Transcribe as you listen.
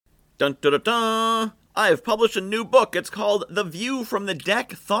Dun dun dun dun! I have published a new book. It's called The View from the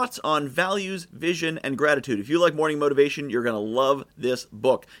Deck, Thoughts on Values, Vision, and Gratitude. If you like morning motivation, you're going to love this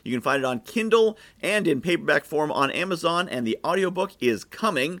book. You can find it on Kindle and in paperback form on Amazon, and the audiobook is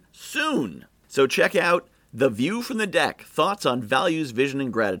coming soon. So check out The View from the Deck, Thoughts on Values, Vision,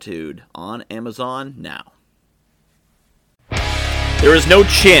 and Gratitude on Amazon now. There is no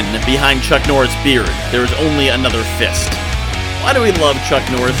chin behind Chuck Norris' beard. There is only another fist. Why do we love Chuck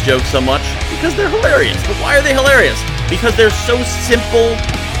Norris jokes so much? Because they're hilarious. But why are they hilarious? Because they're so simple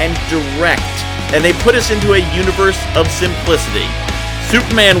and direct. And they put us into a universe of simplicity.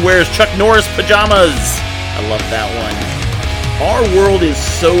 Superman wears Chuck Norris pajamas. I love that one. Our world is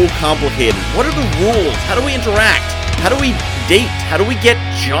so complicated. What are the rules? How do we interact? How do we date? How do we get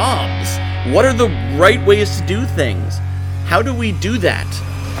jobs? What are the right ways to do things? How do we do that?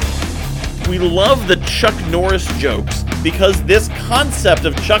 We love the Chuck Norris jokes because this concept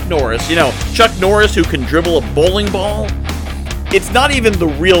of Chuck Norris, Chuck Norris who can dribble a bowling ball, it's not even the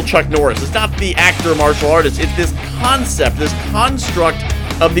real Chuck Norris. It's not the actor martial artist. It's this concept, this construct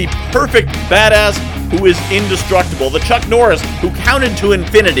of the perfect badass who is indestructible. The Chuck Norris who counted to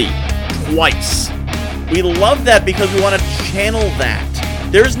infinity twice. We love that because we want to channel that.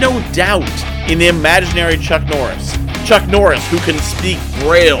 There's no doubt in the imaginary Chuck Norris. Chuck Norris who can speak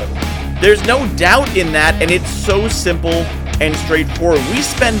Braille. There's no doubt in that, and it's so simple and straightforward. We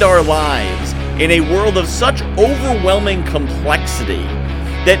spend our lives in a world of such overwhelming complexity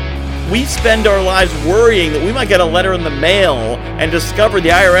that we spend our lives worrying that we might get a letter in the mail and discover the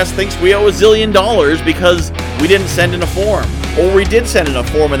IRS thinks we owe $1 zillion because we didn't send in a form, or we did send in a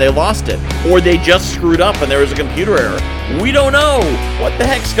form and they lost it, or they just screwed up and there was a computer error. We don't know what the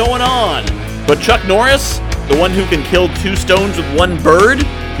heck's going on. But Chuck Norris, the one who can kill 2 stones with 1 bird,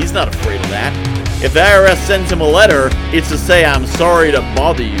 he's not afraid of that. If the IRS sends him a letter, it's to say, "I'm sorry to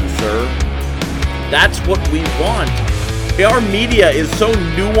bother you, sir." That's what we want. Our media is so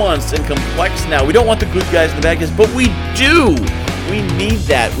nuanced and complex now. We don't want the good guys and the bad guys, but we do. We need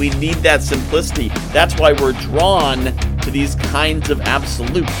that. We need that simplicity. That's why we're drawn to these kinds of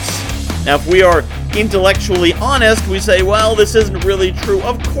absolutes. Now, if we are intellectually honest, we say, well, this isn't really true.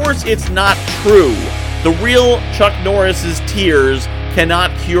 Of course it's not true. The real Chuck Norris's tears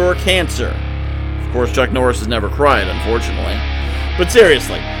cannot cure cancer. Of course, Chuck Norris has never cried, unfortunately. But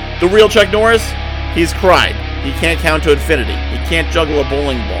seriously, the real Chuck Norris, he's cried. He can't count to infinity. He can't juggle a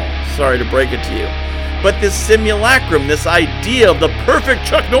bowling ball. Sorry to break it to you. But this simulacrum, this idea of the perfect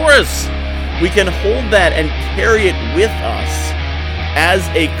Chuck Norris, we can hold that and carry it with us as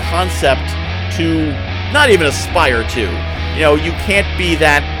a concept to not even aspire to. You can't be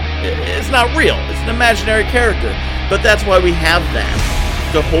that. It's not real. It's an imaginary character. But that's why we have that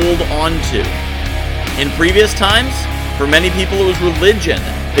to hold on to. In previous times, for many people it was religion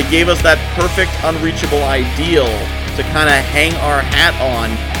that gave us that perfect, unreachable ideal to kind of hang our hat on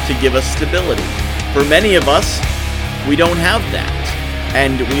to give us stability. For many of us, we don't have that.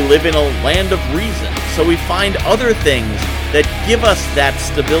 And we live in a land of reason. So we find other things that give us that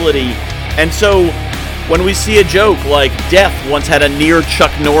stability. And so when we see a joke like Death once had a near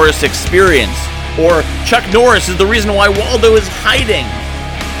Chuck Norris experience, or Chuck Norris is the reason why Waldo is hiding,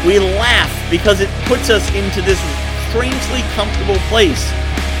 we laugh because it puts us into this strangely comfortable place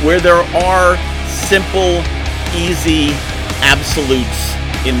where there are simple, easy absolutes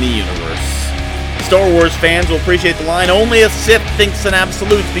in the universe. Star Wars fans will appreciate the line, "Only a Sith thinks in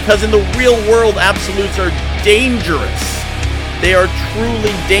absolutes," because in the real world, absolutes are dangerous. They are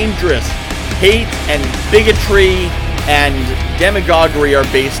truly dangerous. Hate and bigotry and demagoguery are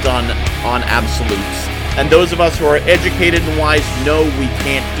based on absolutes. And those of us who are educated and wise know we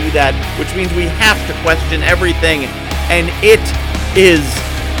can't do that, which means we have to question everything, and it is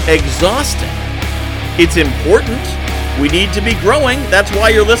exhausting. It's important. We need to be growing. That's why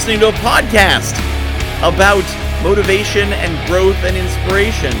you're listening to a podcast about motivation and growth and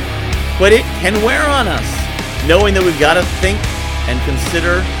inspiration. But it can wear on us, knowing that we've got to think and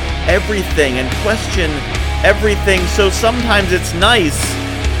consider everything and question everything. So sometimes it's nice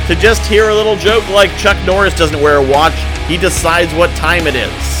to just hear a little joke like Chuck Norris doesn't wear a watch, he decides what time it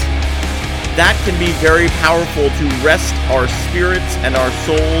is. That can be very powerful to rest our spirits and our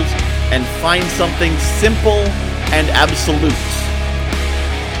souls and find something simple and absolute.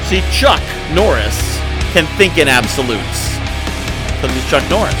 See, Chuck Norris can think in absolutes because he's Chuck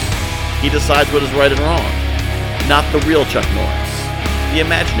Norris. He decides what is right and wrong, not the real Chuck Norris, the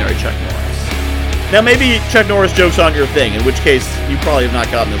imaginary Chuck Norris. Now, maybe Chuck Norris jokes aren't your thing, in which case you probably have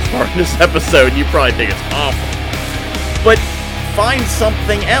not gotten this far in this episode. You probably think it's awful. But find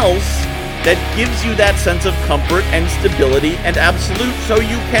something else that gives you that sense of comfort and stability and absolute so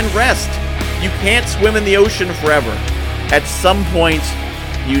you can rest. You can't swim in the ocean forever. At some point,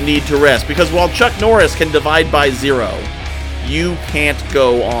 you need to rest, because while Chuck Norris can divide by zero, you can't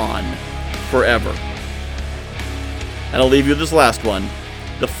go on forever. And I'll leave you with this last one.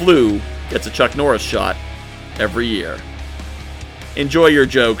 The flu gets a Chuck Norris shot every year. Enjoy your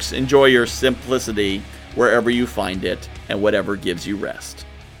jokes, enjoy your simplicity wherever you find it, and whatever gives you rest.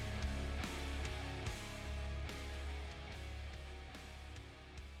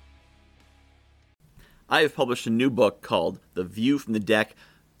 I have published a new book called The View from the Deck,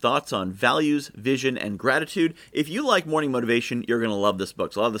 Thoughts on Values, Vision, and Gratitude. If you like morning motivation, you're going to love this book.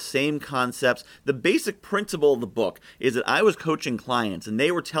 It's a lot of the same concepts. The basic principle of the book is that I was coaching clients, and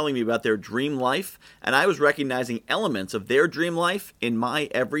they were telling me about their dream life, and I was recognizing elements of their dream life in my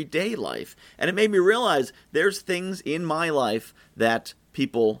everyday life. And it made me realize there's things in my life that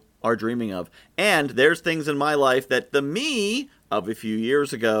people are dreaming of. And there's things in my life that the me of a few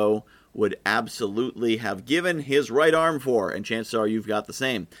years ago would absolutely have given his right arm for, and chances are you've got the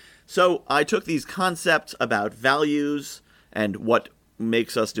same. So I took these concepts about values and what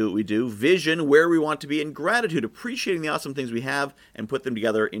makes us do what we do, vision, where we want to be, and gratitude, appreciating the awesome things we have, and put them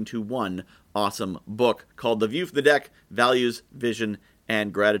together into one awesome book called The View from the Deck, Values, Vision,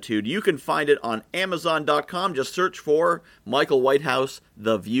 and Gratitude. You can find it on Amazon.com. Just search for Michael Whitehouse,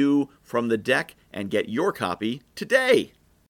 The View from the Deck, and get your copy today.